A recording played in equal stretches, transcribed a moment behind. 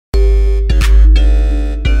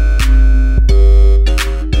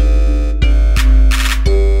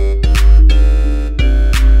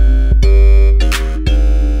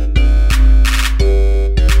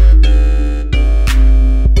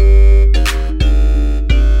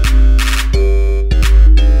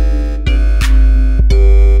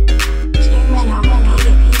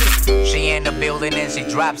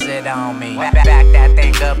it on me. Back that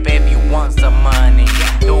thing up if you want some money.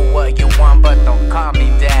 Do what you want, but don't call me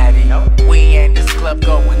daddy. We in this club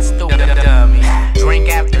going stupid, dummy. Drink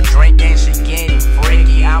after drink and she getting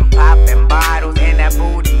freaky. I'm popping bottles and that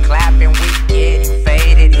booty clapping. We getting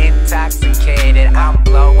faded, intoxicated. I'm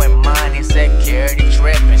blowing money, security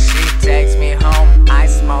tripping. She takes me home, I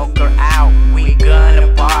smoke her out. We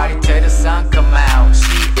gonna party till the sun come out.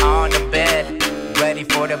 She on the bed, ready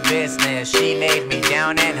for the business. She laid me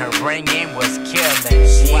down and her ringing was killing.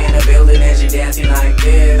 She in the building and she dancing like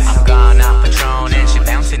this. I'm gone off Patron and she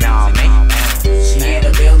bouncing on me. She in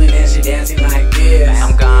the building and she dancing like this.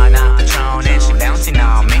 I'm gone off Patron and she bouncing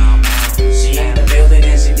on me. She in the building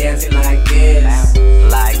and she dancing like this.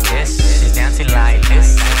 Like this, she's dancing like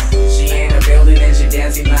this. She in the building and she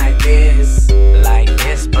dancing like this. Like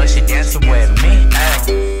this, but she dancing with me.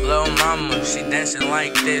 Lil' mama, she dancing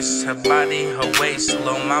like this. Her body, her waist,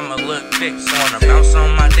 lil' mama look thick. So wanna bounce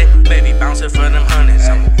on my dick, baby, bounce it for them hundreds.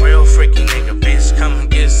 I'm a real freaky nigga, bitch, come and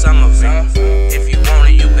get some of it. If you want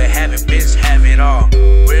it, you can have it, bitch, have it all.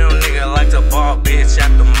 Real nigga like the ball, bitch,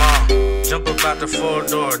 at the mall. Jump up out the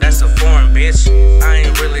 4-door, that's a foreign bitch. I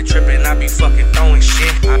ain't really tripping, I be fucking throwing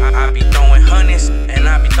shit. I be throwing hundreds, and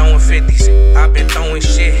I be throwing 50s. I been throwing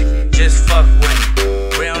shit, just fuck with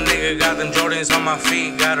me. Real nigga got them Jordans on my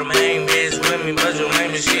feet. Got a main bitch with me, but your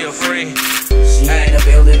name is she a free. She in the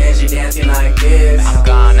building and she dancing like this. I'm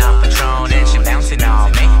gone